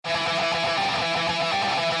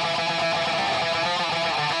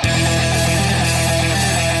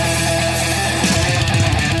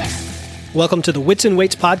Welcome to the Wits and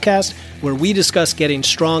Weights podcast, where we discuss getting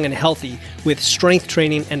strong and healthy with strength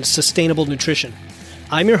training and sustainable nutrition.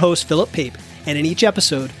 I'm your host, Philip Pape, and in each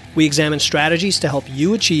episode, we examine strategies to help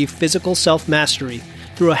you achieve physical self-mastery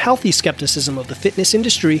through a healthy skepticism of the fitness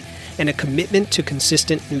industry and a commitment to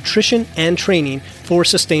consistent nutrition and training for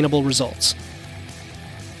sustainable results.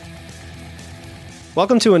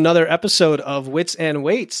 Welcome to another episode of Wits and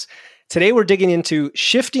Weights. Today, we're digging into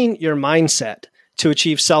shifting your mindset to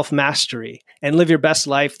achieve self-mastery and live your best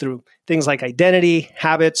life through things like identity,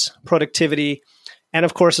 habits, productivity, and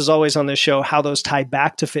of course, as always on this show, how those tie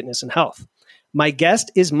back to fitness and health. My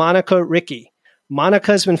guest is Monica Ricky.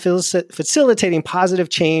 Monica has been facilitating positive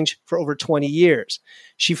change for over 20 years.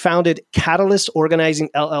 She founded Catalyst Organizing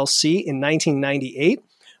LLC in 1998,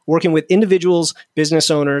 working with individuals,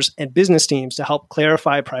 business owners, and business teams to help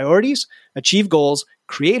clarify priorities, achieve goals,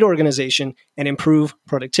 create organization, and improve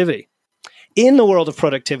productivity. In the world of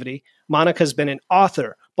productivity, Monica has been an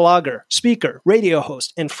author, blogger, speaker, radio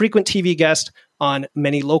host, and frequent TV guest on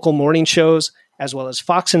many local morning shows, as well as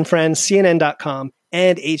Fox and Friends, CNN.com,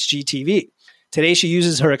 and HGTV. Today, she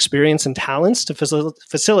uses her experience and talents to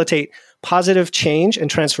facilitate positive change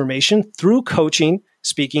and transformation through coaching,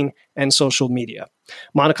 speaking, and social media.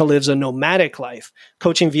 Monica lives a nomadic life,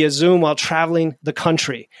 coaching via Zoom while traveling the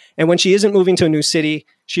country. And when she isn't moving to a new city,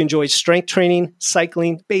 she enjoys strength training,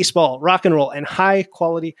 cycling, baseball, rock and roll, and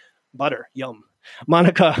high-quality butter. Yum.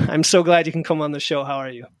 Monica, I'm so glad you can come on the show. How are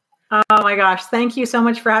you? Oh my gosh. Thank you so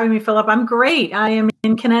much for having me, Philip. I'm great. I am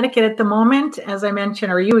in Connecticut at the moment, as I mentioned,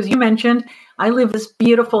 or as you mentioned. I live this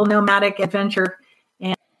beautiful nomadic adventure.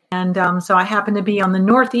 And so I happen to be on the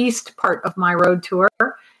northeast part of my road tour,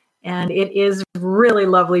 and it is really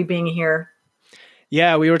lovely being here.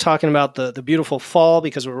 Yeah, we were talking about the beautiful fall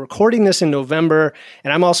because we're recording this in November,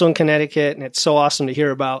 and I'm also in Connecticut, and it's so awesome to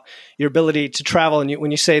hear about your ability to travel. And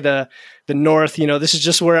when you say the north, this is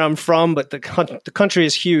just where I'm from, but the country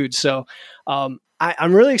is huge. So I'm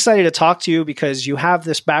really excited to talk to you because you have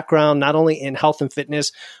this background not only in health and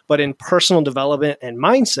fitness, but in personal development and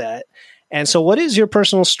mindset. And so what is your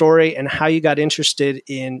personal story and how you got interested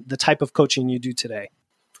in the type of coaching you do today?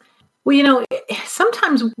 Well,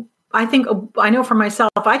 sometimes I know for myself,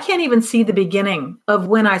 I can't even see the beginning of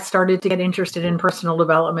when I started to get interested in personal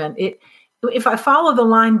development. If I follow the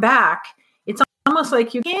line back, it's almost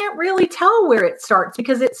like you can't really tell where it starts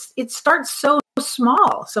because it starts so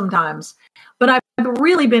small sometimes. But I've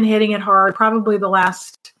really been hitting it hard probably the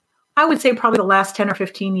last 10 or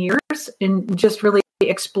 15 years in just really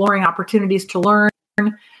exploring opportunities to learn,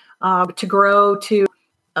 to grow, to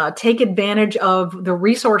take advantage of the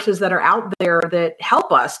resources that are out there that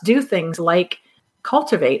help us do things like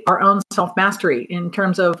cultivate our own self-mastery in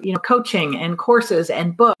terms of, coaching and courses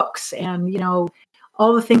and books and,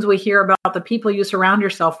 all the things we hear about the people you surround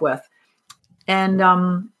yourself with.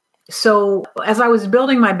 And so as I was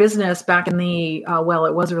building my business back in it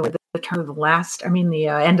was really the turn of the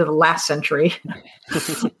end of the last century,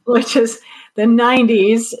 which is the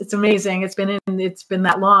 90s. It's amazing. It's been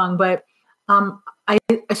that long, but I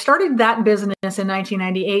started that business in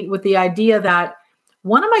 1998 with the idea that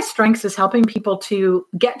one of my strengths is helping people to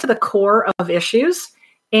get to the core of issues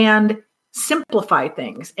and simplify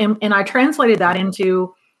things. And I translated that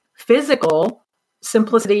into physical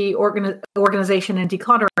simplicity, organization, and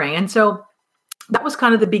decluttering. And so that was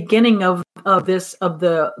kind of the beginning of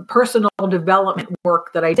the personal development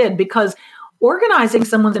work that I did, because organizing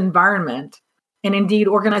someone's environment and indeed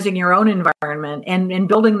organizing your own environment and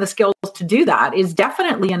building the skills to do that is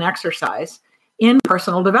definitely an exercise in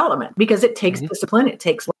personal development because it takes discipline, it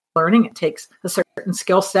takes learning, it takes a certain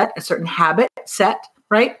skill set, a certain habit set,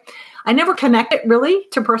 right? I never connected really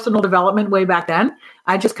to personal development way back then.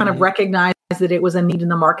 I just kind of recognized that it was a need in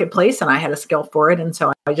the marketplace and I had a skill for it. And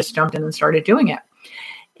so I just jumped in and started doing it.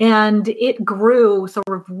 And it grew sort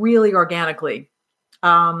of really organically.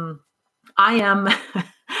 I am...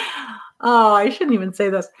 Oh, I shouldn't even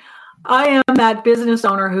say this. I am that business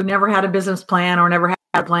owner who never had a business plan or never had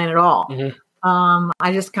a plan at all.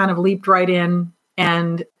 I just kind of leaped right in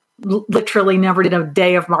and literally never did a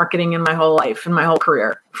day of marketing in my whole life, in my whole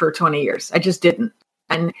career for 20 years. I just didn't.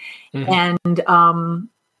 And in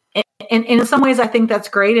some ways, I think that's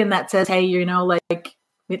great. And that says, hey, you're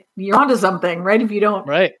onto something, right? If you don't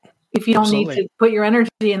need to put your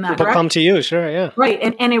energy in that people direction. Come to you, sure, yeah. Right.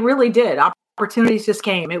 And it really did. Opportunities just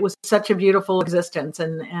came. It was such a beautiful existence.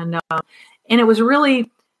 And it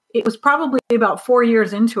was probably about 4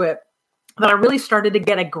 years into it that I really started to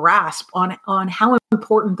get a grasp on how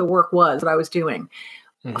important the work was that I was doing.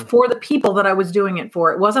 for the people that I was doing it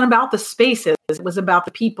for. It wasn't about the spaces, it was about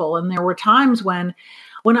the people. And there were times when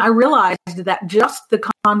I realized that just the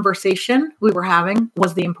conversation we were having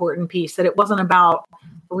was the important piece, that it wasn't about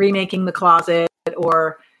remaking the closet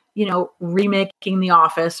or, remaking the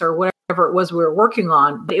office or whatever it was we were working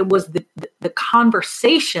on, but it was the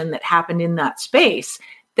conversation that happened in that space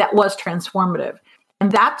that was transformative.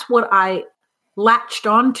 And that's what I latched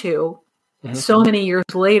onto so many years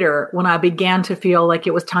later when I began to feel like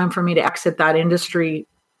it was time for me to exit that industry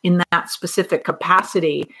in that specific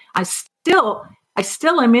capacity. I still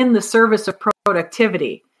am in the service of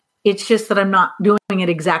productivity. It's just that I'm not doing it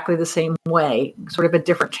exactly the same way, sort of a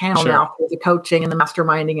different channel now for the coaching and the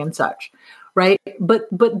masterminding and such, right? But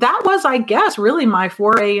that was, I guess, really my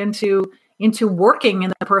foray into working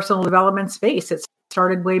in the personal development space. It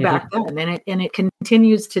started way back then, and it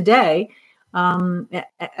continues today.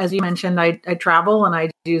 As you mentioned, I travel and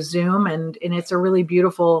I do Zoom, and it's a really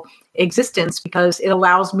beautiful existence because it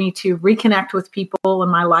allows me to reconnect with people in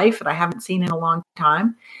my life that I haven't seen in a long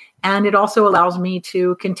time. And it also allows me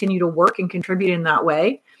to continue to work and contribute in that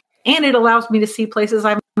way. And it allows me to see places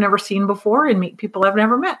I've never seen before and meet people I've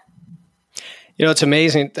never met. It's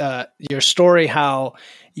amazing, your story, how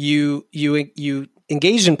you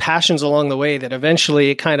engaged in passions along the way that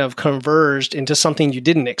eventually kind of converged into something you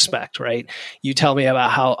didn't expect, right? You tell me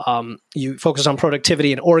about how you focus on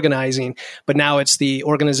productivity and organizing, but now it's the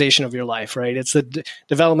organization of your life, right? It's the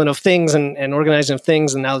development of things and organizing of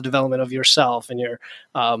things, and now the development of yourself and your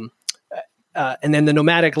and then the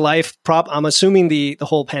nomadic life prop. I'm assuming the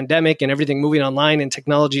whole pandemic and everything moving online and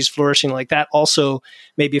technologies flourishing like that also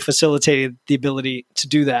maybe facilitated the ability to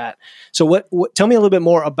do that. So what tell me a little bit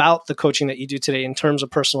more about the coaching that you do today in terms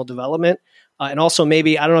of personal development. And also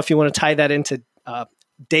maybe, I don't know if you want to tie that into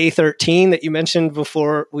day 13 that you mentioned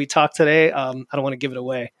before we talked today. I don't want to give it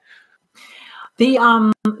away.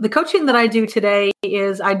 The coaching that I do today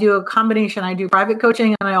is I do a combination. I do private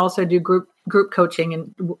coaching and I also do group coaching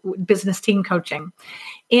and business team coaching.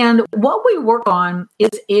 And what we work on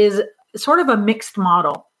is sort of a mixed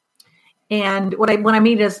model. And what I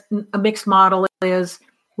mean is a mixed model is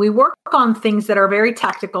we work on things that are very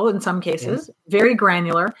tactical in some cases, very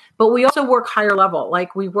granular, but we also work higher level.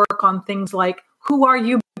 Like we work on things like, who are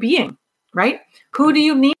you being, right? Who do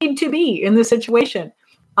you need to be in this situation?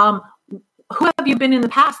 Who have you been in the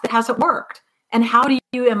past that hasn't worked? And how do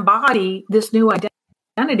you embody this new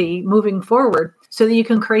identity moving forward so that you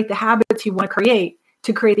can create the habits you want to create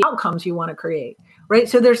the outcomes you want to create, right?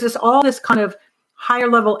 So there's all this kind of higher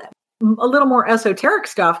level, a little more esoteric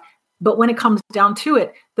stuff. But when it comes down to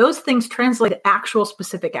it, those things translate to actual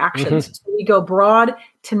specific actions. So we go broad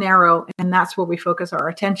to narrow, and that's where we focus our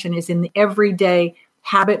attention, is in the everyday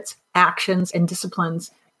habits, actions, and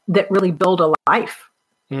disciplines that really build a life.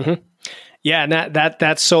 Yeah, and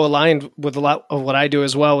that's so aligned with a lot of what I do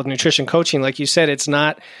as well with nutrition coaching. Like you said, it's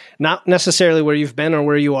not necessarily where you've been or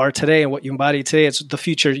where you are today and what you embody today. It's the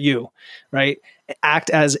future you, right? Act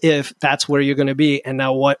as if that's where you're going to be. And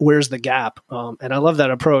now where's the gap? And I love that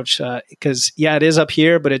approach because, it is up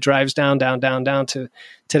here, but it drives down to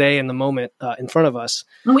today in the moment in front of us.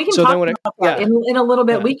 And we can talk about that in a little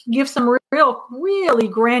bit. Yeah. We can give some really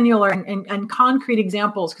granular and concrete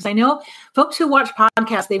examples, because I know folks who watch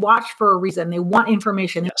podcasts, they watch for a reason. They want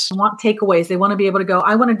information. They want takeaways. They want to be able to go,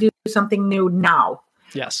 I want to do something new now.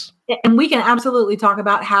 Yes. And we can absolutely talk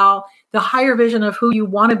about how the higher vision of who you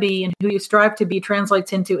want to be and who you strive to be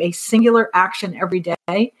translates into a singular action every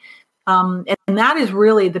day. And that is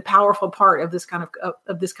really the powerful part of this kind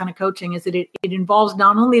of coaching, is that it involves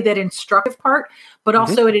not only that instructive part, but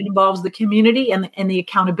also it involves the community and the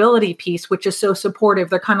accountability piece, which is so supportive.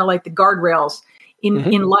 They're kind of like the guardrails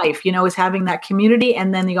in life, is having that community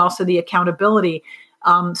and then also the accountability,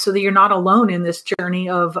 so that you're not alone in this journey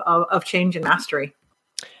of change and mastery.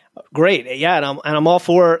 Great. Yeah. And I'm all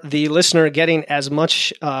for the listener getting as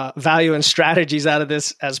much value and strategies out of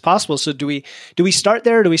this as possible. So do we start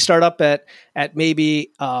there? Do we start up at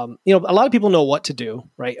maybe, a lot of people know what to do,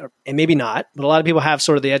 right? And maybe not, but a lot of people have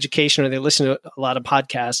sort of the education, or they listen to a lot of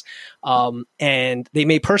podcasts, and they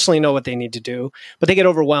may personally know what they need to do, but they get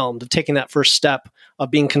overwhelmed of taking that first step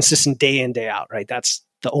of being consistent day in, day out, right? That's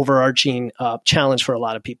the overarching challenge for a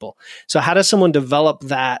lot of people. So how does someone develop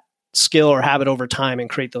that skill or habit over time and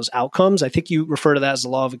create those outcomes? I think you refer to that as the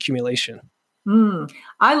law of accumulation.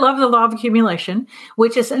 I love the law of accumulation,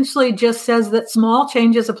 which essentially just says that small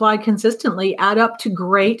changes applied consistently add up to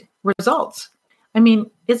great results. I mean,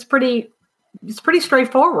 it's pretty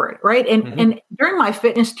straightforward, right? And during my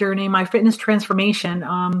fitness journey, my fitness transformation,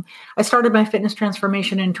 I started my fitness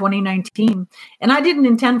transformation in 2019, and I didn't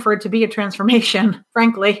intend for it to be a transformation,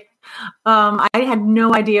 frankly. I had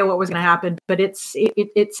no idea what was going to happen, but it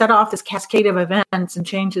set off this cascade of events and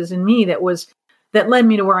changes in me that led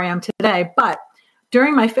me to where I am today. But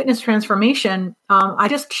during my fitness transformation, I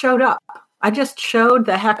just showed up. I just showed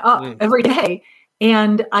the heck up every day.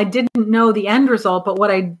 And I didn't know the end result, but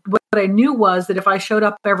what I knew was that if I showed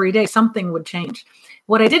up every day, something would change.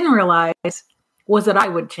 What I didn't realize was that I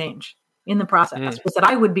would change in the process, was that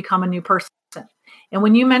I would become a new person. And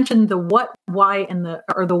when you mentioned the what, why, and the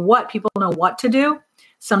what, people know what to do.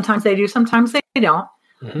 Sometimes they do, sometimes they don't.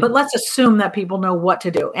 Mm-hmm. But let's assume that people know what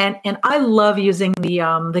to do. And I love using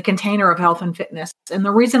the container of health and fitness. And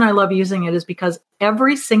the reason I love using it is because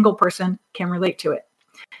every single person can relate to it.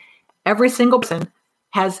 Every single person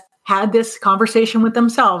has had this conversation with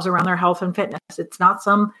themselves around their health and fitness. It's not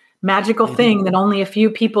some magical thing that only a few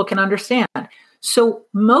people can understand. So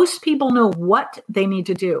most people know what they need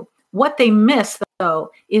to do. What they miss,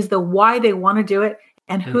 though, is the why they want to do it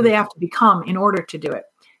and who they have to become in order to do it.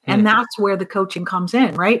 And that's where the coaching comes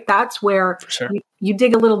in, right? That's where you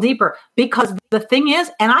dig a little deeper. Because the thing is,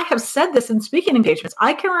 and I have said this in speaking engagements,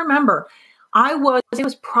 I can remember it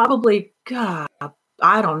was probably,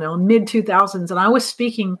 I don't know, mid-2000s, and I was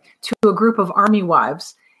speaking to a group of Army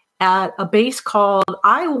wives at a base called,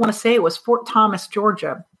 I want to say it was Fort Thomas,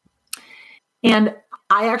 Georgia. And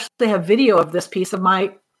I actually have video of this piece of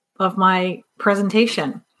my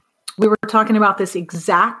presentation. We were talking about this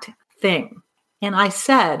exact thing. And I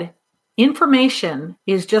said, information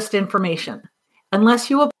is just information. Unless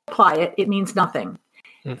you apply it, it means nothing.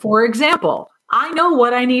 Mm-hmm. For example, I know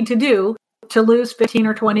what I need to do to lose 15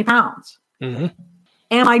 or 20 pounds. Mm-hmm.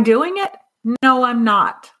 Am I doing it? No, I'm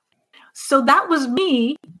not. So that was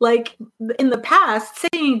me, like in the past,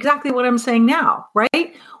 saying exactly what I'm saying now,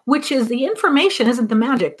 right? Which is the information isn't the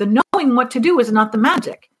magic. The knowing what to do is not the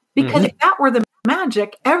magic. Because if that were the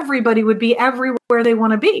magic, everybody would be everywhere they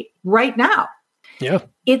want to be right now. Yeah.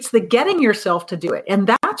 It's the getting yourself to do it. And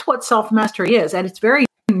that's what self-mastery is. And it's very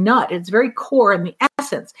it's very core in the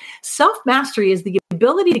essence. Self-mastery is the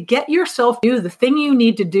ability to get yourself to do the thing you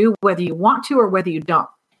need to do, whether you want to or whether you don't.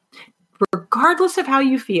 Regardless of how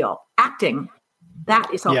you feel, acting,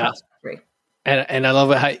 that is self-mastery. Yeah. And I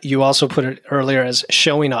love how you also put it earlier as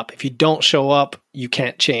showing up. If you don't show up, you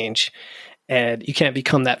can't change. And you can't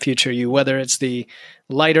become that future you, whether it's the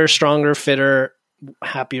lighter, stronger, fitter,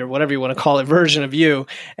 happier, whatever you want to call it, version of you.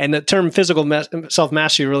 And the term physical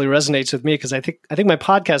self-mastery really resonates with me because I think my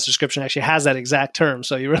podcast description actually has that exact term.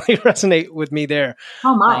 So you really resonate with me there.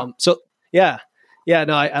 Oh my.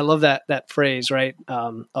 I love that phrase, right?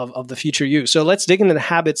 Of the future you. So let's dig into the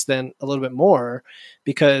habits then a little bit more,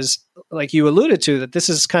 because like you alluded to, that this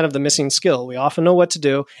is kind of the missing skill. We often know what to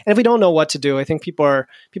do. And if we don't know what to do, I think people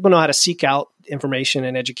know how to seek out information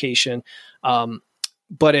and education.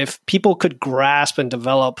 But if people could grasp and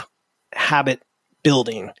develop habit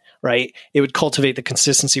building, right, it would cultivate the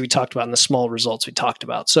consistency we talked about and the small results we talked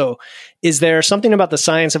about. So is there something about the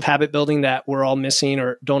science of habit building that we're all missing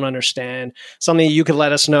or don't understand? Something you could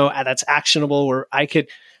let us know that's actionable, where I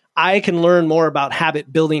can learn more about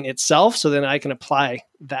habit building itself so then I can apply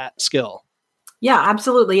that skill? Yeah,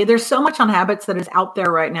 absolutely. There's so much on habits that is out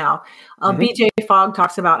there right now. BJ Fogg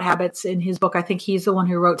talks about habits in his book. I think he's the one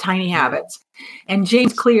who wrote Tiny Habits. And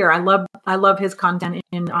James Clear, I love his content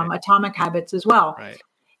in Atomic Habits as well. Right.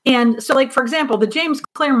 And so, like, for example, the James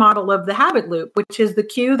Clear model of the habit loop, which is the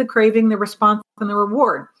cue, the craving, the response, and the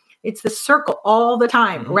reward. It's the circle all the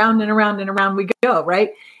time, around and around and around we go, right?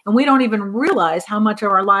 And we don't even realize how much of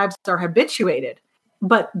our lives are habituated.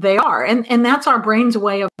 But they are. And that's our brain's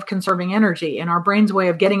way of conserving energy, and our brain's way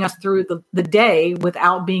of getting us through the day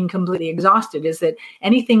without being completely exhausted, is that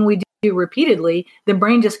anything we do repeatedly, the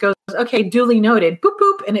brain just goes, okay, duly noted, boop,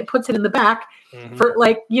 boop, and it puts it in the back for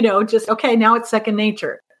just, okay, now it's second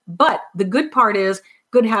nature. But the good part is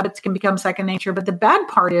good habits can become second nature. But the bad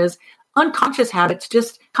part is unconscious habits,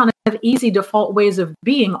 just kind of easy default ways of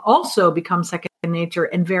being, also become second nature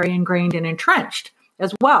and very ingrained and entrenched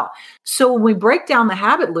as well. So when we break down the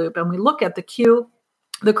habit loop and we look at the cue,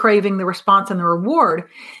 the craving, the response, and the reward,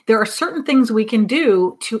 there are certain things we can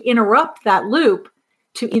do to interrupt that loop,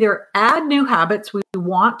 to either add new habits we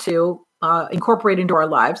want to incorporate into our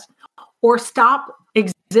lives, or stop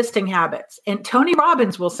existing habits. And Tony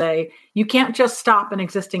Robbins will say, you can't just stop an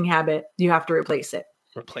existing habit, you have to replace it.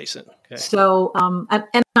 Replace it. Okay. So,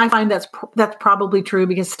 and I find that's probably true,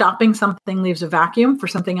 because stopping something leaves a vacuum for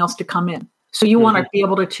something else to come in. So you want to be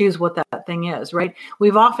able to choose what that thing is, right?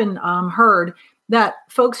 We've often heard that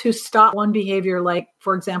folks who stop one behavior, like,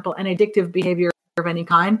 for example, an addictive behavior of any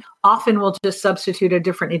kind, often will just substitute a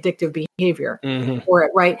different addictive behavior for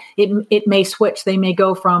it, right? It may switch. They may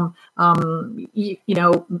go from,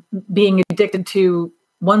 being addicted to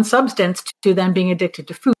one substance to then being addicted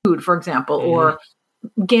to food, for example, or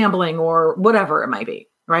gambling or whatever it might be,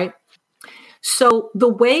 right? So the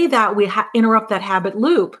way that we interrupt that habit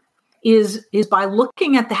loop is by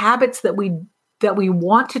looking at the habits that we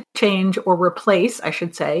want to change or replace, I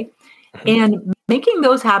should say, and making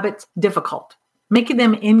those habits difficult, making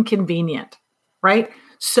them inconvenient, right?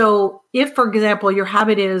 So if, for example, your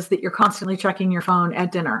habit is that you're constantly checking your phone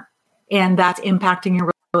at dinner and that's impacting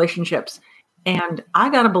your relationships, and I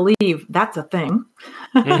got to believe that's a thing.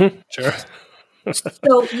 Sure.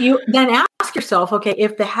 So you then ask yourself, okay,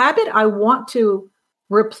 if the habit I want to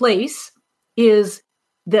replace is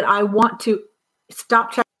that I want to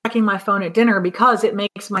stop checking my phone at dinner because it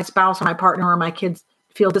makes my spouse or my partner or my kids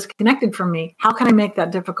feel disconnected from me, how can I make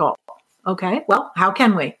that difficult? Okay, well, how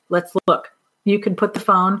can we? Let's look. You can put the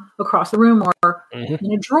phone across the room or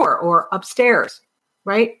in a drawer or upstairs,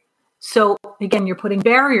 right? So again, you're putting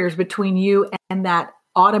barriers between you and that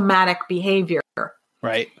automatic behavior.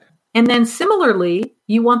 Right. And then similarly,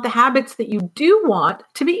 you want the habits that you do want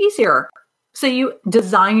to be easier. So you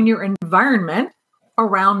design your environment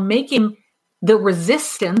around making the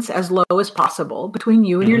resistance as low as possible between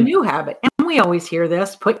you and your new habit. And we always hear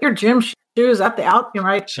this, put your gym shoes at the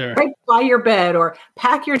right by your bed, or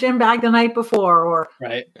pack your gym bag the night before, or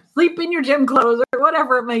sleep in your gym clothes, or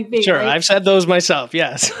whatever it may be. Sure. Right? I've said those myself.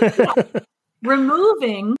 Yes.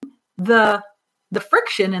 Removing the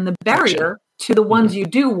friction and the barrier to the ones you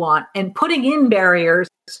do want and putting in barriers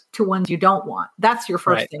to ones you don't want. That's your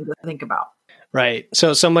first thing to think about. Right.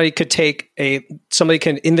 So somebody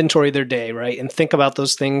can inventory their day, right? And think about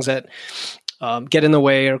those things that get in the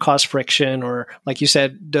way or cause friction, or like you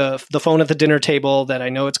said, the phone at the dinner table that I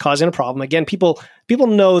know it's causing a problem. Again, people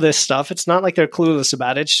know this stuff. It's not like they're clueless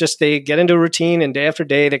about it. It's just they get into a routine, and day after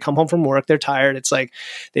day, they come home from work, they're tired. It's like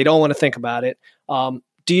they don't want to think about it.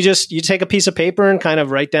 Do you take a piece of paper and kind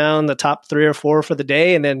of write down the top 3 or 4 for the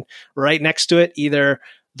day, and then right next to it, either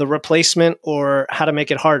the replacement or how to make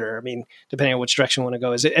it harder? I mean, depending on which direction you want to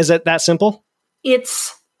go. Is it that simple?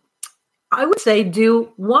 I would say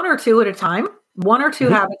do 1 or 2 at a time, 1 or 2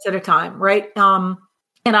 habits at a time, right? And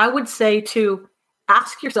I would say to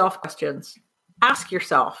ask yourself questions. Ask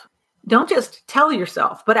yourself. Don't just tell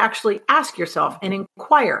yourself, but actually ask yourself and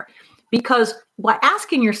inquire. Because by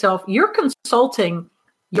asking yourself, you're consulting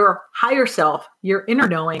your higher self, your inner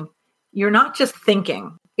knowing. You're not just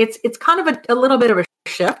thinking. It's kind of a little bit of a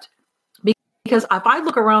shift, because if I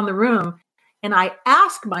look around the room and I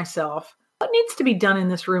ask myself, what needs to be done in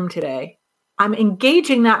this room today? I'm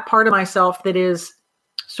engaging that part of myself that is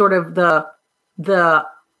sort of the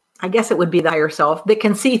I guess it would be the higher self that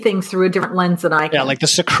can see things through a different lens than I can. Yeah, like the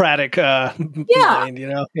Socratic mind, you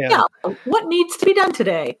know? Yeah. What needs to be done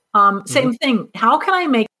today? Same thing. How can I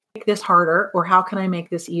make this harder, or how can I make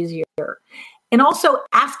this easier? And also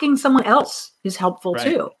asking someone else is helpful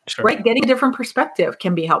too, right? Getting a different perspective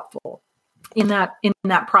can be helpful in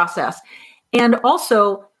that process. And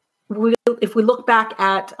also, if we look back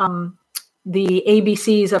at the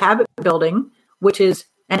ABCs of habit building, which is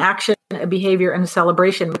an action, a behavior, and a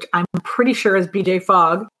celebration, which I'm pretty sure is BJ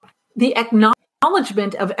Fogg, the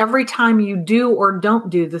acknowledgement of every time you do or don't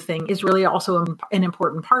do the thing is really also an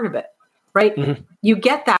important part of it, right? You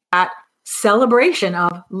get that celebration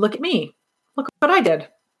of, look at me. Look what I did.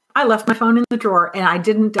 I left my phone in the drawer and I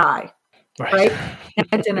didn't die, right?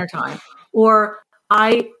 At dinner time. Or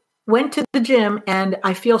I went to the gym and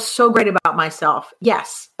I feel so great about myself.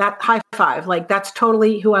 Yes, that high five, like that's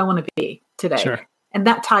totally who I want to be today. Sure. And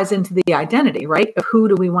that ties into the identity, right? Of who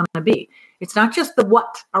do we want to be? It's not just the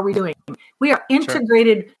what are we doing. We are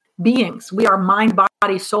integrated beings. We are mind,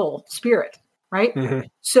 body, soul, spirit, right?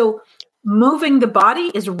 So moving the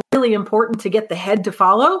body is really important to get the head to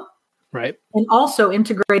follow. Right. And also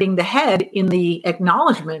integrating the head in the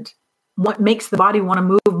acknowledgement, what makes the body want to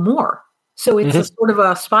move more. So it's a sort of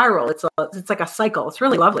a spiral. It's like a cycle. It's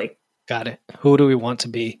really lovely. Got it. Who do we want to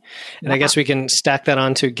be? And I guess we can stack that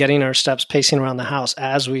onto getting our steps pacing around the house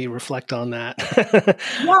as we reflect on that.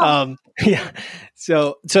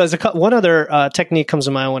 So as one other technique comes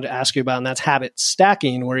to mind I wanted to ask you about, and that's habit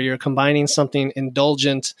stacking, where you're combining something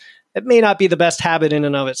indulgent. It may not be the best habit in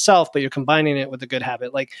and of itself, but you're combining it with a good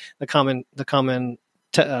habit. Like the common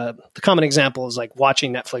example is like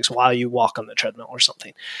watching Netflix while you walk on the treadmill or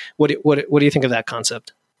something. What do you think of that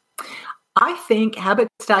concept? I think habit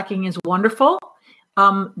stacking is wonderful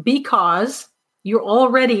because you're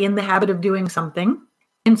already in the habit of doing something.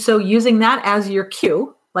 And so using that as your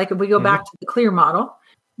cue, like if we go back to the CLEAR model,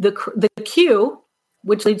 the cue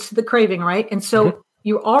which leads to the craving, right? And so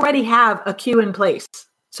you already have a cue in place.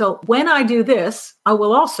 So when I do this, I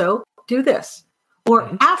will also do this.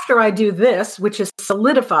 Or after I do this, which is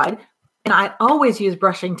solidified, and I always use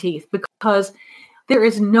brushing teeth because there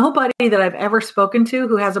is nobody that I've ever spoken to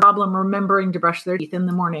who has a problem remembering to brush their teeth in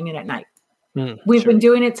the morning and at night. We've been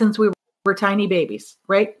doing it since we were tiny babies,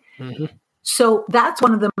 right? So that's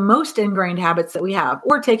one of the most ingrained habits that we have,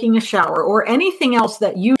 or taking a shower or anything else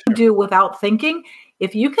that you do without thinking.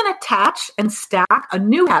 If you can attach and stack a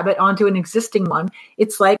new habit onto an existing one,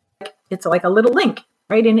 it's like a little link,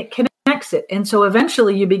 right? And it connects it. And so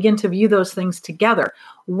eventually you begin to view those things together.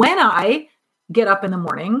 When I get up in the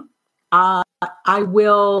morning, I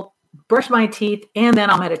will brush my teeth and then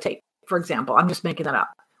I'll meditate, for example. I'm just making that up,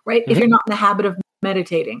 right? If you're not in the habit of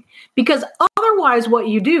meditating, because otherwise what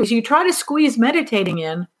you do is you try to squeeze meditating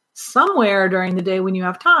in somewhere during the day when you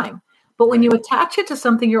have time. But when you attach it to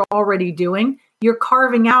something you're already doing, you're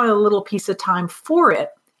carving out a little piece of time for it.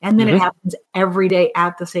 And then it happens every day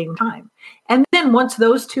at the same time. And then once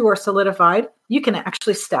those two are solidified, you can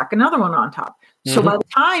actually stack another one on top. So by the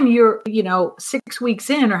time you're, 6 weeks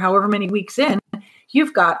in or however many weeks in,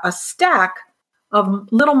 you've got a stack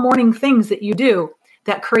of little morning things that you do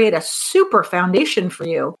that create a super foundation for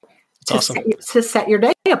you to set your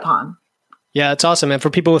day upon. Yeah, it's awesome. And for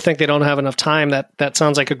people who think they don't have enough time, that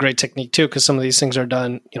sounds like a great technique too, because some of these things are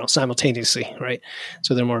done, simultaneously, right?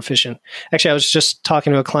 So they're more efficient. Actually, I was just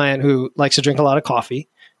talking to a client who likes to drink a lot of coffee,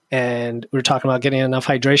 and we were talking about getting enough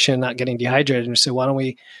hydration, not getting dehydrated. And we said, why don't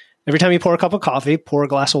we, every time you pour a cup of coffee, pour a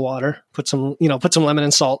glass of water, put some lemon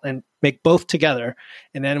and salt, and make both together.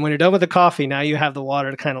 And then when you're done with the coffee, now you have the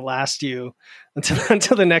water to kind of last you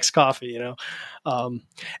until the next coffee,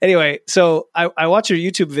 Anyway, so I watched your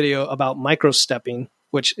YouTube video about micro-stepping,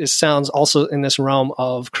 which sounds also in this realm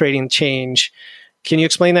of creating change. Can you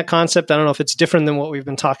explain that concept? I don't know if it's different than what we've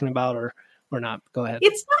been talking about or not. Go ahead.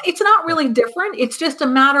 It's not really different. It's just a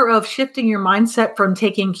matter of shifting your mindset from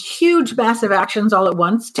taking huge, massive actions all at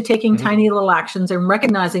once to taking tiny little actions and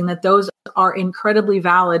recognizing that those are incredibly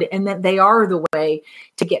valid and that they are the way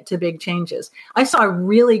to get to big changes. I saw a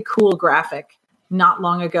really cool graphic not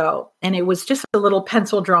long ago, and it was just a little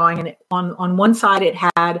pencil drawing. And on one side, it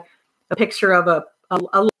had a picture of a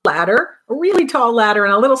ladder, a really tall ladder,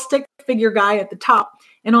 and a little stick figure guy at the top.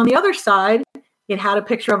 And on the other side, it had a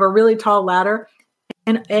picture of a really tall ladder,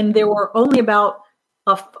 and there were only about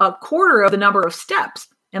a quarter of the number of steps,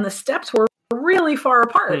 and the steps were really far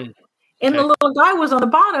apart. And the little guy was on the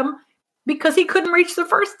bottom because he couldn't reach the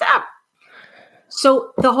first step.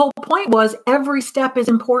 So the whole point was every step is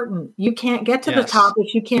important. You can't get to the top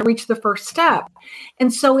if you can't reach the first step.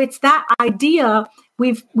 And so it's that idea.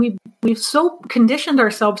 We've so conditioned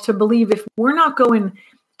ourselves to believe if we're not going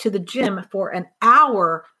to the gym for an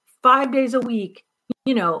hour, 5 days a week,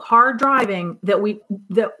 hard driving, that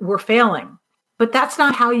we're failing. But that's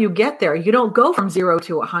not how you get there. You don't go from 0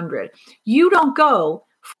 to 100. You don't go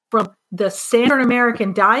from the standard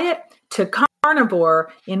American diet to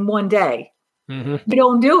carnivore in one day. You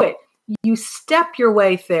don't do it. You step your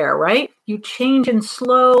way there, right? You change in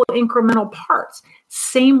slow incremental parts.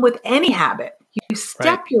 Same with any habit. You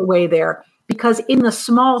step your way there because in the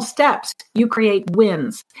small steps, you create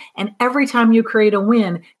wins. And every time you create a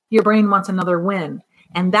win, your brain wants another win.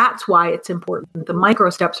 And that's why it's important. The micro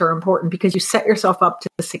steps are important because you set yourself up to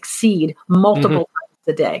succeed multiple times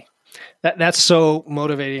a day. That's so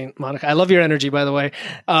motivating, Monica. I love your energy, by the way.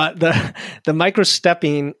 The micro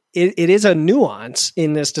stepping, it is a nuance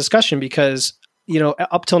in this discussion because,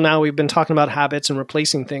 up till now we've been talking about habits and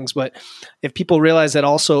replacing things. But if people realize that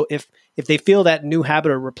also, if they feel that new habit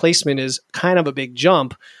or replacement is kind of a big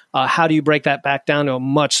jump, how do you break that back down to a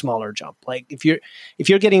much smaller jump? Like if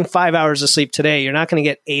you're getting 5 hours of sleep today, you're not going to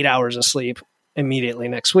get 8 hours of sleep immediately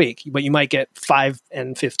next week, but you might get 5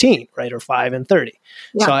 and 15, right? Or 5 and 30.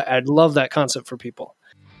 Yeah. So I'd love that concept for people.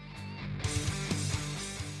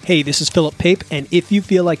 Hey, this is Philip Pape, and if you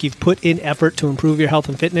feel like you've put in effort to improve your health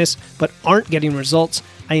and fitness, but aren't getting results,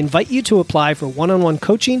 I invite you to apply for one-on-one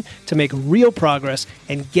coaching to make real progress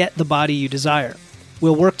and get the body you desire.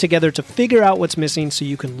 We'll work together to figure out what's missing so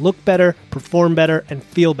you can look better, perform better, and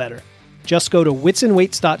feel better. Just go to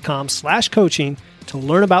witsandweights.com/coaching to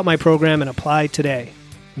learn about my program and apply today.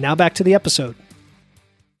 Now back to the episode.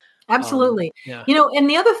 Absolutely. And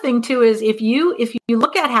the other thing too is if you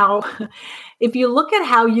look at how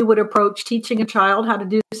you would approach teaching a child how to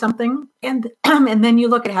do something, and then you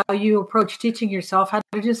look at how you approach teaching yourself how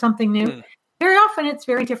to do something new, very often it's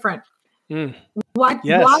very different.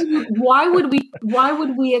 Why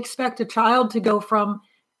would we expect a child to go from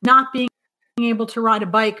not being able to ride a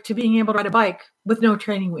bike to being able to ride a bike with no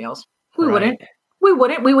training wheels? We wouldn't. We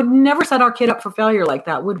wouldn't. We would never set our kid up for failure like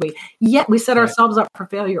that, would we? Yet we set ourselves up for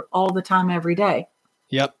failure all the time, every day.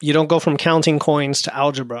 Yep. You don't go from counting coins to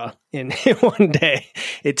algebra in one day.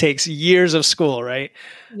 It takes years of school, right?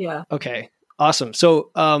 Yeah. Okay. Awesome.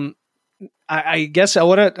 So I guess I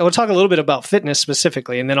want to talk a little bit about fitness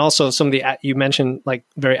specifically, and then also some of the, you mentioned like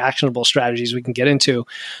very actionable strategies we can get into.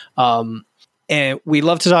 And we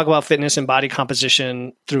love to talk about fitness and body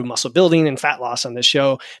composition through muscle building and fat loss on this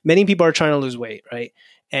show. Many people are trying to lose weight, right?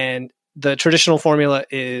 And the traditional formula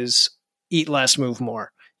is eat less, move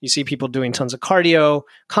more. You see people doing tons of cardio,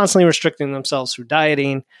 constantly restricting themselves through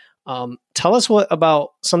dieting. Tell us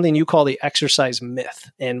about something you call the exercise myth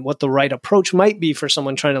and what the right approach might be for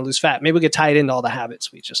someone trying to lose fat. Maybe we could tie it into all the habits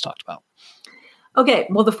we just talked about. Okay.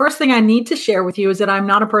 Well, the first thing I need to share with you is that I'm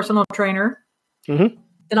not a personal trainer. Mm-hmm.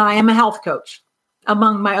 And I am a health coach.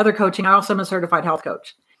 Among my other coaching, I also am a certified health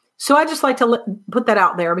coach. So I just like to put that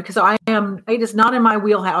out there because it is not in my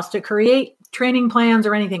wheelhouse to create training plans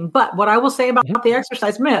or anything. But what I will say about the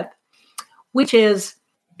exercise myth, which is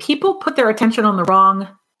people put their attention on the wrong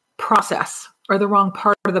process or the wrong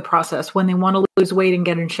part of the process when they want to lose weight and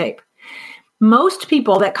get in shape. Most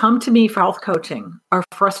people that come to me for health coaching are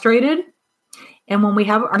frustrated. And when we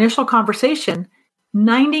have our initial conversation,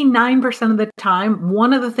 99% of the time,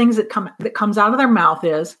 one of the things that comes out of their mouth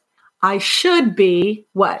is, I should be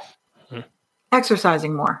what?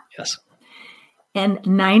 Exercising more. Yes. And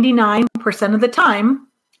 99% of the time,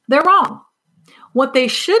 they're wrong. What they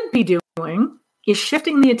should be doing is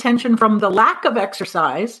shifting the attention from the lack of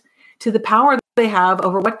exercise to the power that they have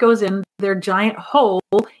over what goes in their giant hole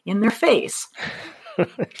in their face.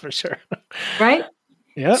 For sure. Right?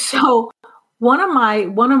 Yeah. So one of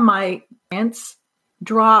my clients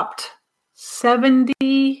dropped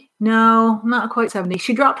 70, no, not quite 70.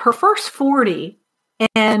 She dropped her first 40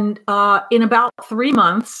 and in about 3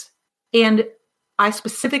 months. And I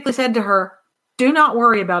specifically said to her, do not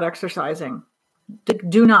worry about exercising.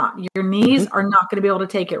 Do not. Your knees are not going to be able to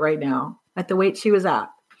take it right now at the weight she was at.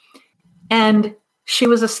 And she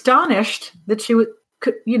was astonished that she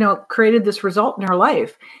created this result in her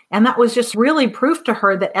life. And that was just really proof to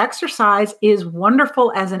her that exercise is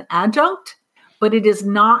wonderful as an adjunct, but it is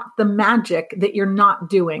not the magic that you're not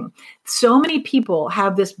doing. So many people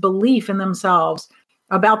have this belief in themselves,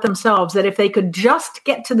 about themselves, that if they could just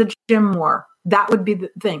get to the gym more, that would be the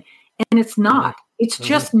thing. And it's not. It's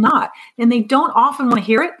just not. And they don't often want to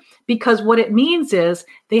hear it because what it means is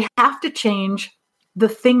they have to change the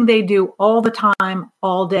thing they do all the time,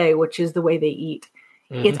 all day, which is the way they eat.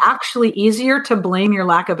 It's actually easier to blame your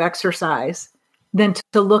lack of exercise than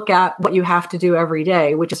to look at what you have to do every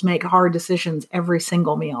day, which is make hard decisions every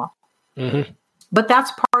single meal. But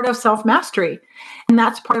that's part of self-mastery. And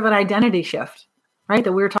that's part of an identity shift, right?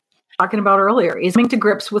 That we were talking about earlier, is coming to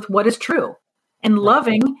grips with what is true and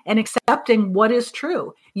loving and accepting what is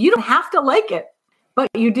true. You don't have to like it, but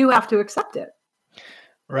you do have to accept it.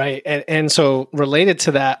 Right. And so related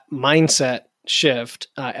to that mindset shift,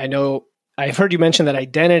 I know I've heard you mention that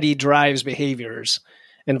identity drives behaviors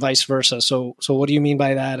and vice versa. So what do you mean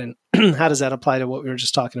by that? And how does that apply to what we were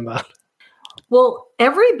just talking about? Well,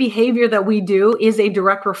 every behavior that we do is a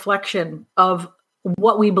direct reflection of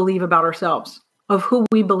what we believe about ourselves, of who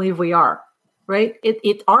we believe we are, right?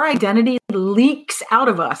 Our identity leaks out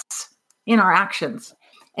of us in our actions.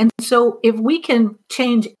 And so if we can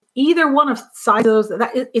change either one of sides of those,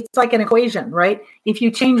 it's like an equation, right? If you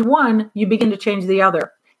change one, you begin to change the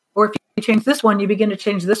other. Or if you change this one, you begin to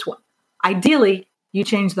change this one. Ideally, you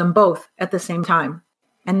change them both at the same time.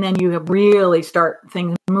 And then you really start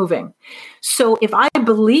things moving. So if I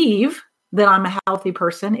believe that I'm a healthy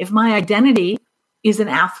person, if my identity is an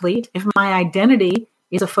athlete, if my identity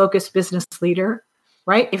is a focused business leader,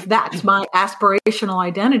 right? If that's my aspirational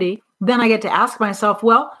identity, then I get to ask myself,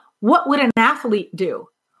 well, what would an athlete do?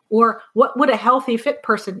 Or what would a healthy, fit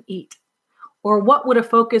person eat? Or what would a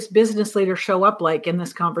focused business leader show up like in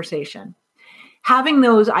this conversation? Having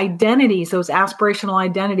those identities, those aspirational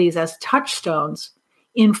identities as touchstones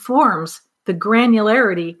informs the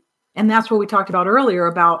granularity. And that's what we talked about earlier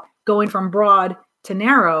about going from broad to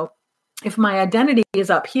narrow. If my identity is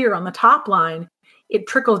up here on the top line, it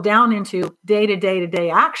trickles down into day-to-day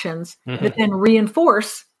actions that then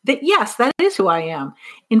reinforce that, yes, that is who I am.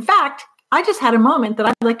 In fact, I just had a moment that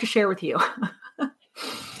I'd like to share with you.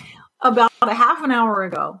 About a half an hour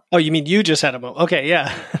ago. Oh, you mean you just had a moment? Okay,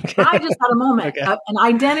 yeah. Okay. I just had a moment, an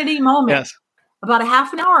identity moment. Yes. About a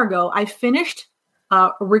half an hour ago, I finished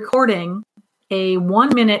recording a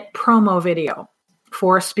 1-minute promo video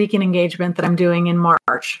for a speaking engagement that I'm doing in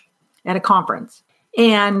March at a conference.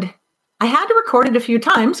 And I had to record it a few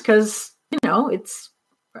times because, it's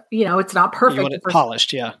it's not perfect. You want it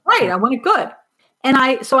polished. Yeah. Right. I want it good.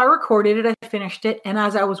 And so I recorded it. I finished it. And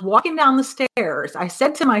as I was walking down the stairs, I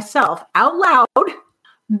said to myself out loud,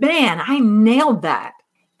 man, I nailed that.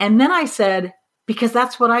 And then I said, because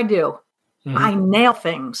that's what I do. Mm-hmm. I nail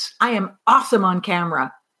things. I am awesome on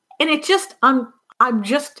camera. And it just, I'm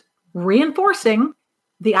just reinforcing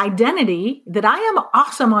the identity that I am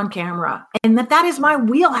awesome on camera and that is my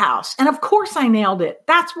wheelhouse. And of course I nailed it.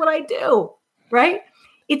 That's what I do. Right.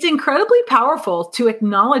 It's incredibly powerful to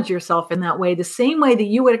acknowledge yourself in that way, the same way that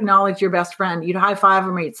you would acknowledge your best friend. You'd high five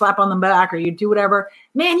them or you'd slap on the back or you'd do whatever.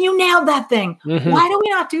 Man, you nailed that thing. Mm-hmm. Why do we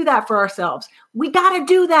not do that for ourselves? We got to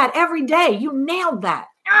do that every day. You nailed that.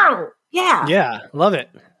 Oh, yeah. Yeah. Love it.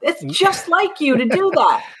 It's just like you to do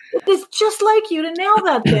that. It is just like you to nail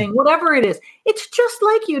that thing, whatever it is. It's just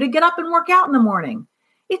like you to get up and work out in the morning.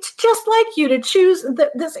 It's just like you to choose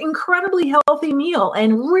this incredibly healthy meal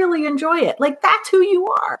and really enjoy it. Like, that's who you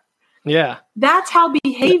are. Yeah. That's how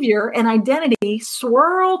behavior and identity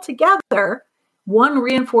swirl together. One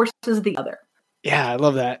reinforces the other. Yeah, I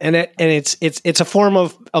love that. And it's a form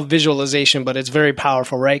of visualization, but it's very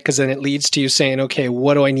powerful, right? Because then it leads to you saying, okay,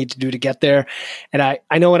 what do I need to do to get there? And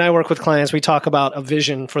I know when I work with clients, we talk about a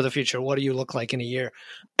vision for the future. What do you look like in a year?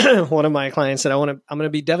 One of my clients said, I'm going to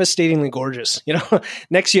be devastatingly gorgeous.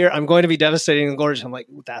 Next year I'm going to be devastatingly gorgeous. I'm like,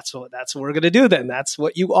 that's what we're going to do then. That's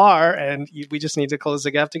what you are. And we just need to close the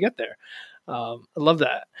gap to get there. I love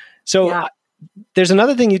that. So yeah. There's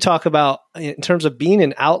another thing you talk about in terms of being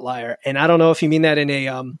an outlier. And I don't know if you mean that in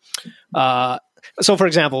a, so for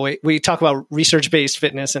example, we talk about research-based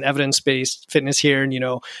fitness and evidence-based fitness here.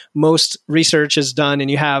 And, most research is done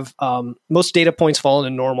and you have, most data points fall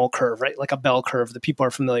in a normal curve, right? Like a bell curve that people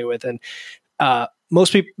are familiar with. And,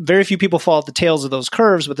 very few people fall at the tails of those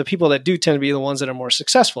curves, but the people that do tend to be the ones that are more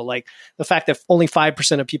successful. Like the fact that only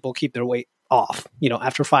 5% of people keep their weight off,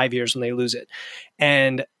 after 5 years when they lose it.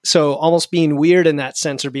 And so almost being weird in that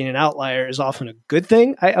sense or being an outlier is often a good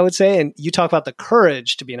thing, I would say. And you talk about the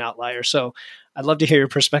courage to be an outlier. So I'd love to hear your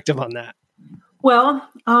perspective on that. Well,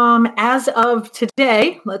 as of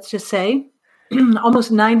today, let's just say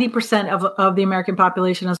almost 90% of the American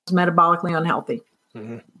population is metabolically unhealthy.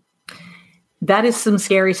 Mm-hmm. That is some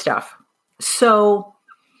scary stuff. So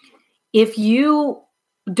if you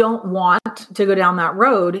don't want to go down that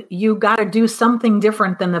road, you got to do something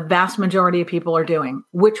different than the vast majority of people are doing,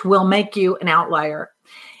 which will make you an outlier.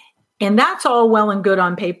 And that's all well and good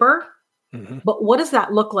on paper. Mm-hmm. But what does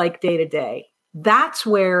that look like day to day? That's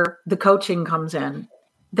where the coaching comes in.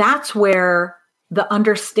 That's where the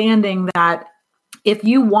understanding that if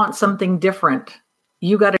you want something different,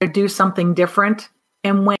 you got to do something different.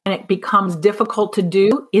 And when it becomes difficult to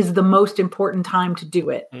do is the most important time to do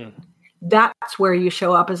it. Mm. That's where you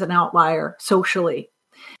show up as an outlier socially.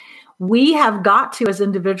 We have got to, as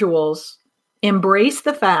individuals, embrace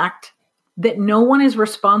the fact that no one is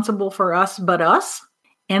responsible for us but us,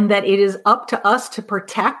 and that it is up to us to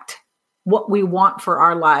protect what we want for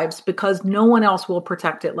our lives because no one else will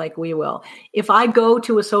protect it like we will. If I go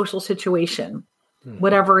to a social situation,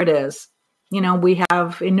 whatever it is, we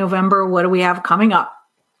have in November, what do we have coming up?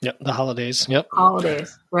 Yep, the holidays. Yep.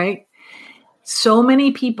 Holidays, right? So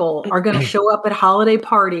many people are going to show up at holiday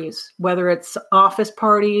parties, whether it's office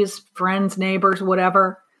parties, friends, neighbors,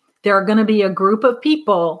 whatever. There are going to be a group of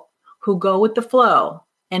people who go with the flow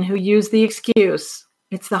and who use the excuse,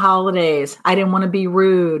 it's the holidays. I didn't want to be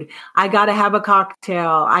rude. I got to have a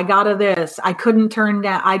cocktail. I got to this. I couldn't turn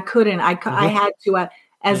down. I couldn't. I had to.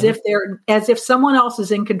 As if someone else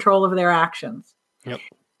is in control of their actions. Yep.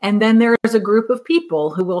 And then there's a group of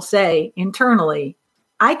people who will say internally,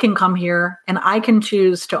 I can come here and I can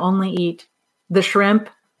choose to only eat the shrimp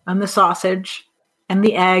and the sausage and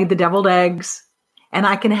the egg, the deviled eggs. And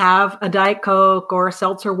I can have a Diet Coke or a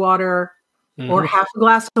seltzer water or half a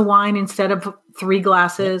glass of wine instead of 3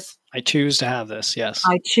 glasses. I choose to have this. Yes.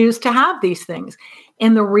 I choose to have these things.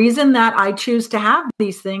 And the reason that I choose to have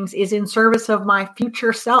these things is in service of my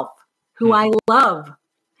future self, who I love.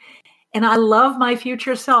 And I love my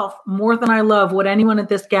future self more than I love what anyone at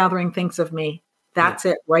this gathering thinks of me. That's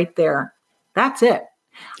it right there. That's it.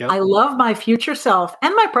 Yep. I love my future self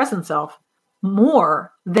and my present self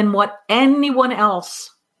more than what anyone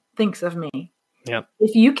else thinks of me. Yep.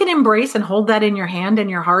 If you can embrace and hold that in your hand and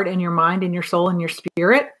your heart and your mind and your soul and your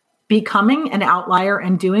spirit, becoming an outlier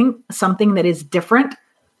and doing something that is different,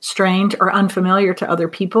 strange, or unfamiliar to other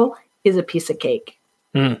people is a piece of cake.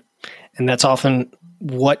 And that's often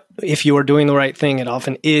what, if you are doing the right thing,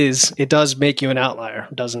 it does make you an outlier,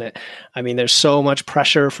 doesn't it? I mean, there's so much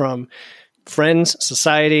pressure from friends,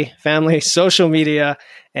 society, family, social media.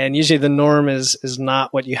 And usually the norm is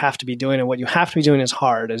not what you have to be doing. And what you have to be doing is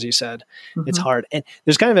hard, as you said. It's hard. And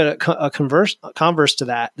there's kind of a converse to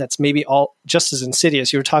that that's maybe all just as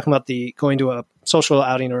insidious. You were talking about the going to a social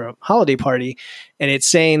outing or a holiday party, and it's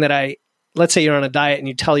saying that let's say you're on a diet and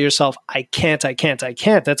you tell yourself, I can't.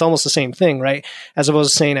 That's almost the same thing, right? As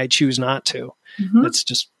opposed to saying, I choose not to. That's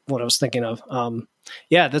just what I was thinking of.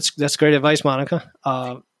 Yeah, that's great advice, Monica.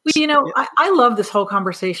 I love this whole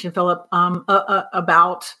conversation, Philip,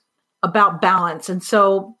 about balance. And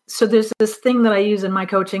so there's this thing that I use in my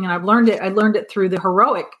coaching, and I learned it through the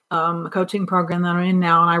Heroic coaching program that I'm in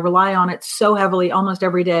now. And I rely on it so heavily almost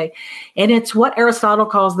every day. And it's what Aristotle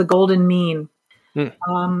calls the golden mean,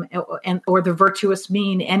 or the virtuous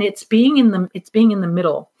mean. And it's being in the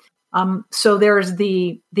middle. So there's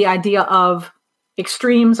the idea of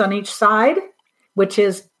extremes on each side, which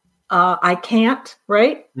is, I can't,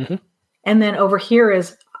 right? And then over here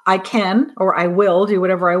is I can, or I will do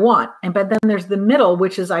whatever I want. But then there's the middle,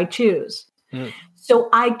 which is I choose. So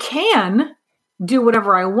I can do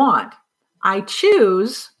whatever I want. I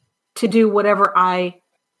choose to do whatever I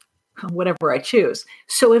choose.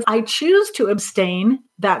 So if I choose to abstain,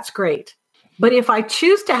 that's great. But if I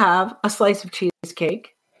choose to have a slice of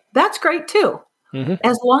cheesecake, that's great too.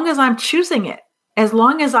 As long as I'm choosing it, as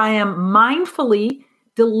long as I am mindfully,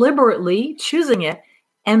 deliberately choosing it.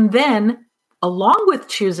 And then along with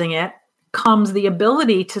choosing it comes the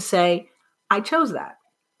ability to say, I chose that.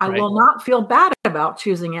 I will not feel bad about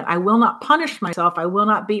choosing it. I will not punish myself. I will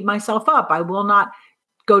not beat myself up. I will not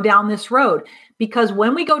go down this road. Because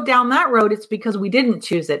when we go down that road, it's because we didn't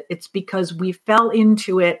choose it. It's because we fell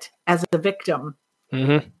into it as a victim.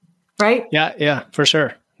 Right? Yeah, for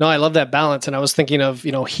sure. No, I love that balance. And I was thinking of,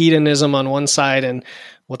 hedonism on one side and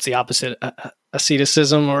what's the opposite?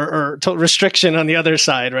 Asceticism or restriction on the other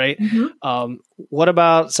side, right? What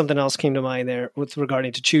about something else came to mind there with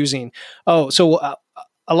regarding to choosing?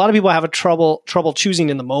 A lot of people have trouble choosing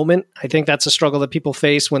in the moment. I think that's a struggle that people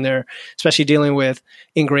face when they're especially dealing with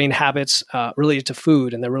ingrained habits related to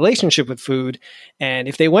food and their relationship with food. And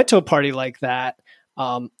if they went to a party like that,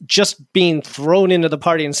 just being thrown into the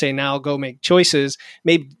party and say, now go make choices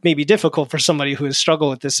may be difficult for somebody who has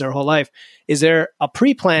struggled with this their whole life. Is there a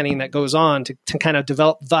pre-planning that goes on to kind of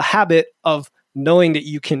develop the habit of knowing that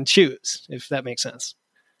you can choose, if that makes sense?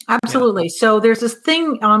 Absolutely. Yeah. So there's this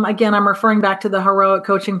thing, again, I'm referring back to the Heroic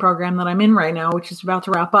coaching program that I'm in right now, which is about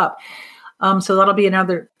to wrap up. So that'll be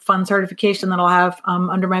another fun certification that I'll have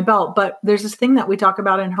under my belt. But there's this thing that we talk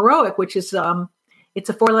about in Heroic, which is it's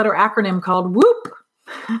a 4-letter acronym called WHOOP.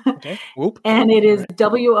 Okay. Whoop. And it is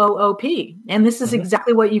WOOP. And this is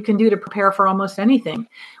exactly what you can do to prepare for almost anything,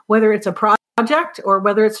 whether it's a project or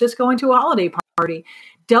whether it's just going to a holiday party.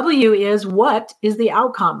 W is what is the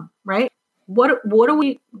outcome, right? What do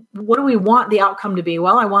we want the outcome to be?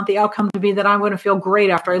 Well, I want the outcome to be that I'm going to feel great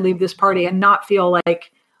after I leave this party and not feel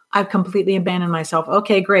like I've completely abandoned myself.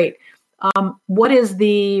 Okay, great. What is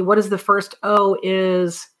the first O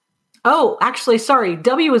is? Oh, actually, sorry.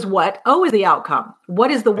 W is what? O is the outcome. What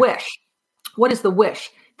is the wish? What is the wish?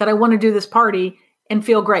 That I want to do this party and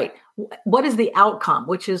feel great. What is the outcome?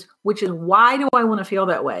 Which is why do I want to feel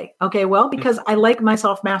that way? Okay, well, because I like my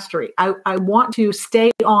self-mastery. I want to stay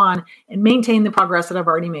on and maintain the progress that I've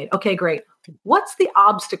already made. Okay, great. What's the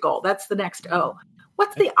obstacle? That's the next O.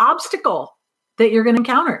 What's the obstacle that you're going to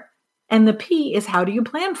encounter? And the P is how do you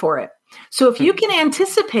plan for it? So if you can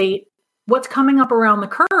anticipate what's coming up around the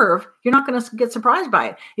curve, you're not going to get surprised by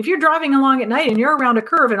it. If you're driving along at night and you're around a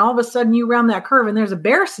curve and all of a sudden you round that curve and there's a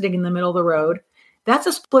bear sitting in the middle of the road, that's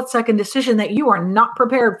a split-second decision that you are not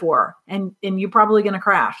prepared for, and you're probably going to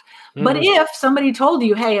crash. But if somebody told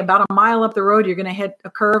you, hey, about a mile up the road, you're going to hit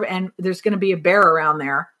a curve and there's going to be a bear around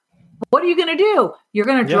there, what are you going to do? You're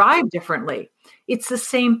going to drive differently. It's the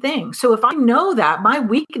same thing. So if I know that my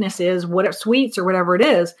weakness is sweets or whatever it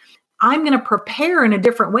is, I'm going to prepare in a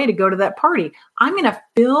different way to go to that party. I'm going to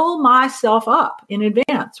fill myself up in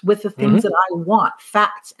advance with the things that I want,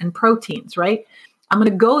 fats and proteins, right? I'm going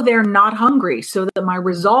to go there not hungry so that my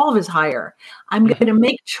resolve is higher. I'm going to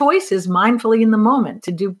make choices mindfully in the moment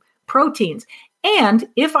to do proteins. And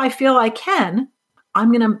if I feel I can,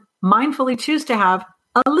 I'm going to mindfully choose to have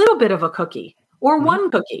a little bit of a cookie or one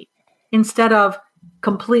cookie instead of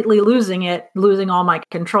completely losing all my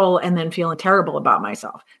control and then feeling terrible about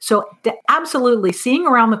myself. So absolutely seeing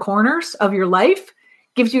around the corners of your life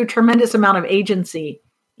gives you a tremendous amount of agency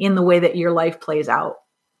in the way that your life plays out.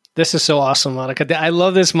 This is so awesome, Monica. I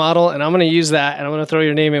love this model, and I'm going to use that, and I'm going to throw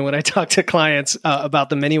your name in when I talk to clients about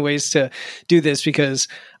the many ways to do this, because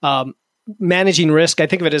managing risk. I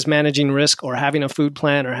think of it as managing risk or having a food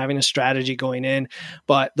plan or having a strategy going in.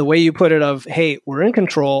 But the way you put it of, hey, we're in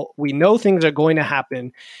control. We know things are going to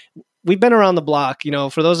happen. We've been around the block.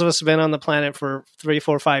 For those of us who've been on the planet for 3,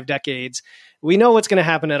 4, 5 decades, we know what's going to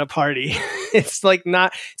happen at a party. It's like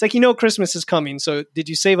Christmas is coming. So did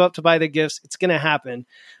you save up to buy the gifts? It's going to happen.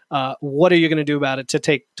 What are you going to do about it to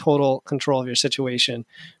take total control of your situation?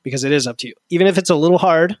 Because it is up to you. Even if it's a little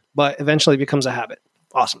hard, but eventually becomes a habit.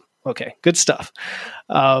 Awesome. Okay, good stuff.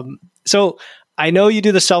 So I know you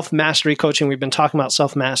do the self-mastery coaching. We've been talking about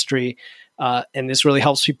self-mastery, and this really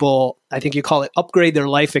helps people. I think you call it upgrade their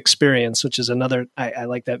life experience, which is another, I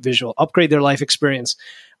like that visual, upgrade their life experience.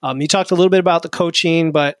 You talked a little bit about the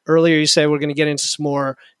coaching, but earlier you said we're going to get into some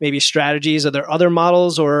more maybe strategies. Are there other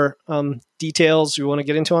models or details you want to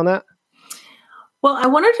get into on that? Well, I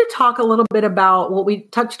wanted to talk a little bit about what we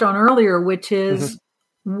touched on earlier, which is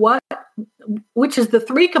which is the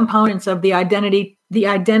 3 components of the identity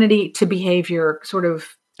to behavior sort of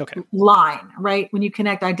line, right? When you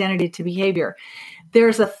connect identity to behavior,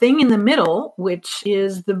 there's a thing in the middle, which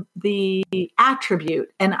is the attribute.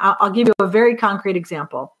 And I'll give you a very concrete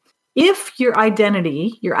example. If your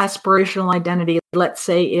identity, your aspirational identity, let's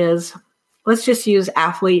just use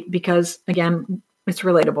athlete because again, it's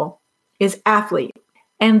relatable, is athlete.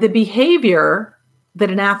 And the behavior that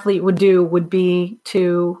an athlete would do would be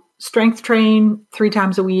to strength train 3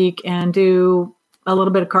 times a week and do a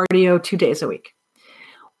little bit of cardio 2 days a week.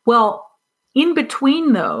 Well, in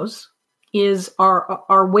between those is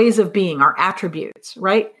our ways of being, our attributes,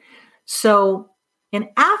 right? So an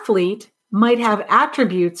athlete might have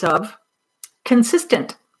attributes of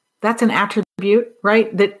consistent. That's an attribute,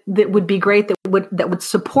 right? That would be great, that would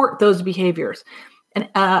support those behaviors.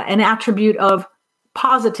 An attribute of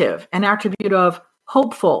positive, an attribute of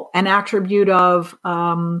hopeful, an attribute of,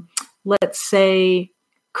 let's say,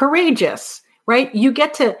 courageous, right? You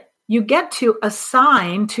get to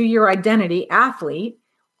assign to your identity, athlete,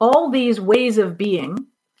 all these ways of being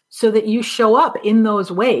so that you show up in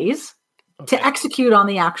those ways to execute on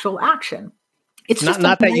the actual action. It's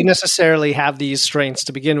not that you necessarily have these strengths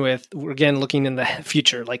to begin with. We're again looking in the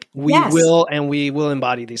future, like we will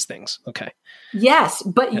embody these things. Okay. Yes,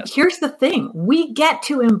 but here's the thing. We get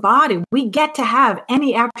to embody, we get to have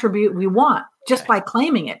any attribute we want just by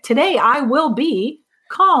claiming it. Today, I will be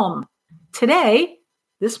calm. Today,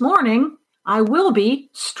 this morning, I will be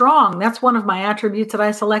strong. That's one of my attributes that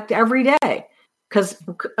I select every day because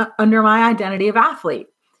under my identity of athlete,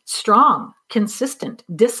 strong, consistent,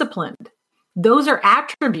 disciplined. Those are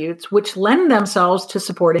attributes which lend themselves to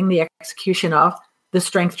supporting the execution of the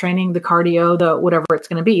strength training, the cardio, the whatever it's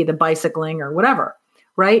going to be, the bicycling or whatever,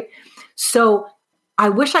 right? So I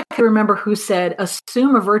wish I could remember who said,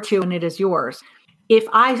 assume a virtue and it is yours. If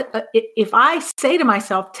I say to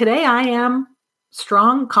myself, today I am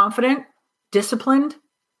strong, confident, disciplined,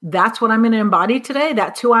 that's what I'm going to embody today.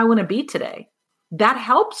 That's who I want to be today. That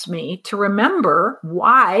helps me to remember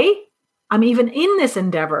why I'm even in this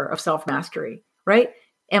endeavor of self-mastery, right?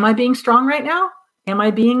 Am I being strong right now? Am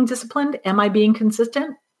I being disciplined? Am I being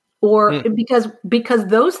consistent? Or because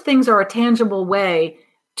those things are a tangible way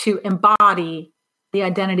to embody the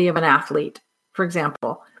identity of an athlete, for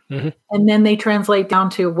example. Mm-hmm. And then they translate down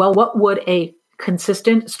to, well, what would a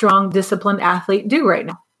consistent, strong, disciplined athlete do right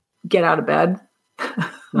now? Get out of bed,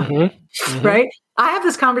 right? I have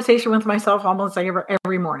this conversation with myself almost like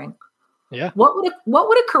every morning. Yeah. What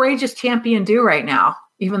would a courageous champion do right now,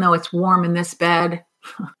 even though it's warm in this bed?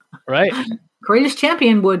 Right. Courageous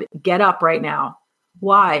champion would get up right now.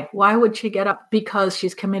 Why? Why would she get up? Because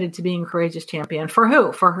she's committed to being a courageous champion. For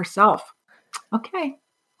who? For herself. Okay.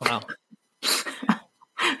 Wow.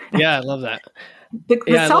 Yeah, I love that.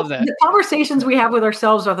 I love that. The conversations we have with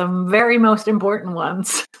ourselves are the very most important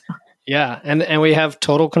ones. Yeah, and we have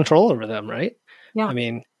total control over them, right? Yeah. I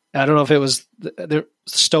mean, I don't know if it was the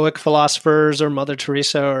Stoic philosophers or Mother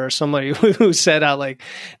Teresa or somebody who said out like,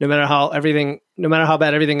 no matter how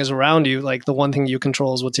bad everything is around you, like the one thing you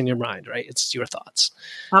control is what's in your mind, right? It's your thoughts.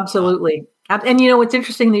 Absolutely. And what's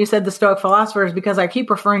interesting that you said the Stoic philosophers, because I keep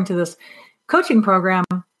referring to this coaching program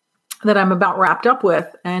that I'm about wrapped up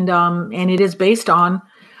with. And it is based on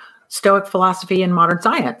Stoic philosophy and modern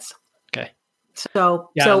science. Okay. So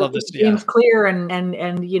I love this. James Clear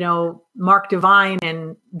and Mark Divine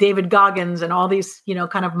and David Goggins and all these,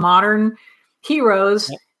 kind of modern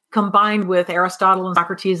heroes combined with Aristotle and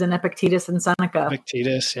Socrates and Epictetus and Seneca.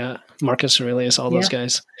 Epictetus, yeah. Marcus Aurelius, all those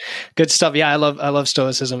guys. Good stuff. Yeah, I love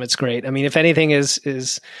Stoicism. It's great. I mean, if anything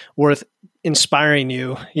is worth inspiring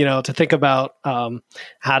you, to think about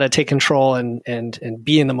how to take control and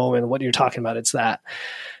be in the moment, what you're talking about, it's that.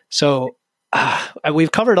 So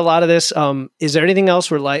we've covered a lot of this. Is there anything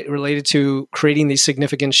else related to creating these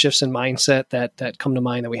significant shifts in mindset that come to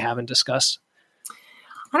mind that we haven't discussed?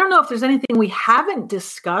 I don't know if there's anything we haven't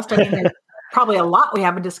discussed. I mean, there's probably a lot we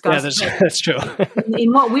haven't discussed. Yeah, that's true.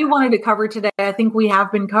 In what we wanted to cover today, I think we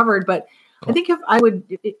have been covered. But cool. I think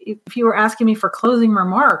if you were asking me for closing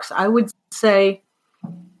remarks, I would say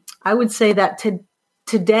that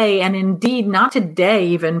today, and indeed not today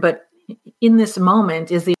even, but in this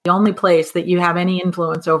moment, is the only place that you have any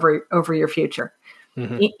influence over your future.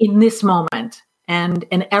 Mm-hmm. In this moment, and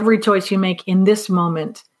every choice you make in this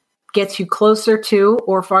moment gets you closer to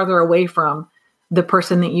or farther away from the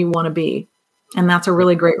person that you want to be. And that's a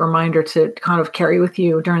really great reminder to kind of carry with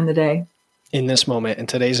you during the day. In this moment. And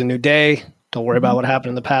today's a new day. Don't worry about what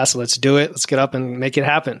happened in the past. Let's do it. Let's get up and make it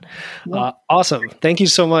happen. Yeah. Awesome. Thank you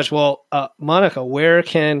so much. Well, Monica, where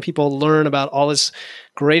can people learn about all this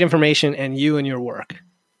great information and you and your work?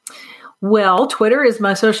 Well, Twitter is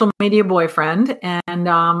my social media boyfriend. And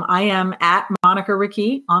I am at Monica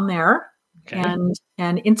Rickey on there. Okay. And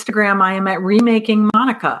Instagram, I am at Remaking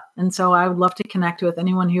Monica. And so I would love to connect with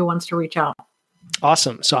anyone who wants to reach out.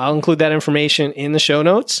 Awesome. So I'll include that information in the show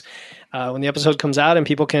notes when the episode comes out, and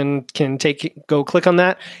people can go click on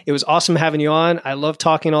that. It was awesome having you on. I love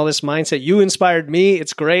talking all this mindset. You inspired me.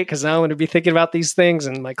 It's great because now I'm going to be thinking about these things,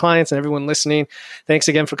 and my clients and everyone listening. Thanks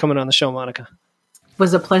again for coming on the show, Monica. It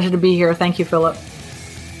was a pleasure to be here. Thank you, Philip.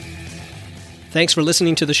 Thanks for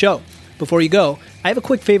listening to the show. Before you go, I have a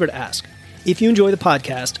quick favor to ask. If you enjoy the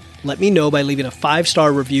podcast, let me know by leaving a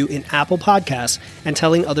 5-star review in Apple Podcasts and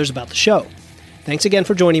telling others about the show. Thanks again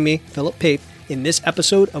for joining me, Philip Pape, in this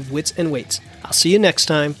episode of Wits and Weights. I'll see you next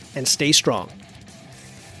time, and stay strong.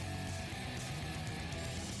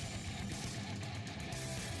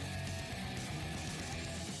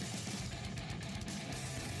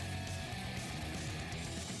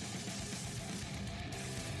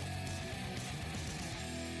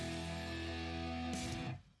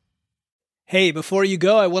 Hey, before you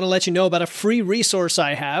go, I want to let you know about a free resource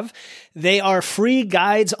I have. They are free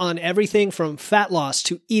guides on everything from fat loss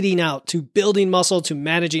to eating out to building muscle to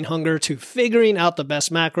managing hunger to figuring out the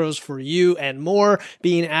best macros for you and more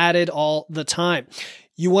being added all the time.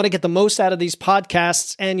 You want to get the most out of these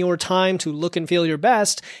podcasts and your time to look and feel your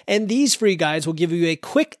best, and these free guides will give you a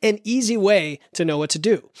quick and easy way to know what to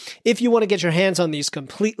do. If you want to get your hands on these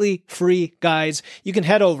completely free guides, you can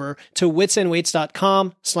head over to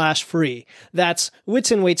witsandweights.com/free. That's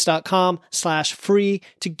witsandweights.com/free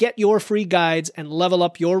to get your free guides and level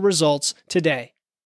up your results today.